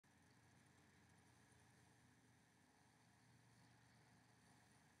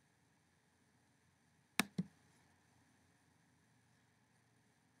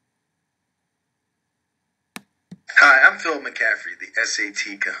Hi, I'm Phil McCaffrey, the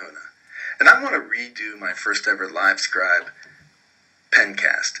SAT Kahuna, and I want to redo my first ever live scribe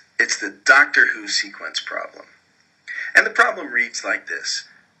pencast. It's the Doctor Who sequence problem. And the problem reads like this.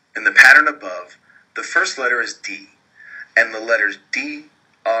 In the pattern above, the first letter is D, and the letters D,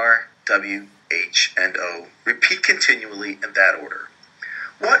 R, W, H, and O repeat continually in that order.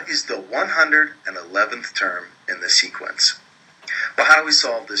 What is the 111th term in the sequence? Well, how do we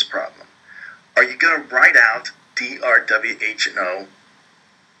solve this problem? Are you going to write out D, R, W, H, and O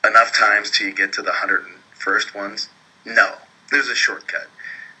enough times till you get to the 101st ones? No, there's a shortcut.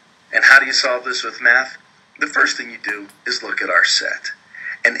 And how do you solve this with math? The first thing you do is look at our set.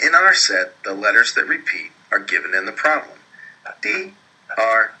 And in our set, the letters that repeat are given in the problem. D,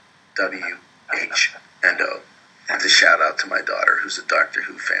 R, W, H, and O. That's a shout out to my daughter who's a Doctor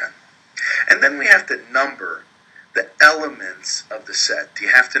Who fan. And then we have to number the elements of the set. Do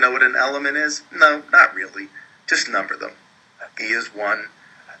you have to know what an element is? No, not really. Just number them. E is 1,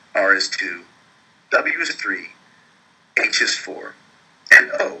 R is 2, W is 3, H is 4,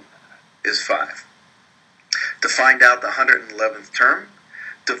 and O is 5. To find out the 111th term,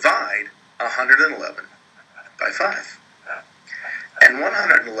 divide 111 by 5. And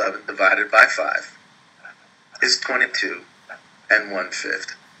 111 divided by 5 is 22 and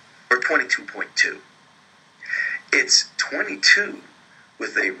 1/5, or 22.2. It's 22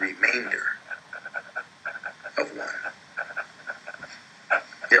 with a remainder of 1.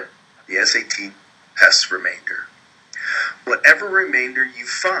 Yep, the SAT tests remainder. Whatever remainder you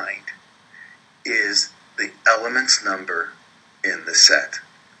find is the element's number in the set.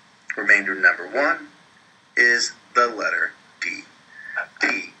 Remainder number 1 is the letter D.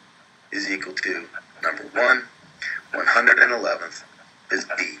 D is equal to number 1. 111th is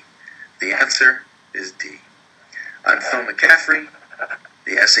D. The answer is D. I'm Phil McCaffrey,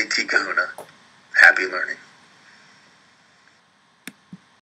 the SAT Kahuna. Happy learning.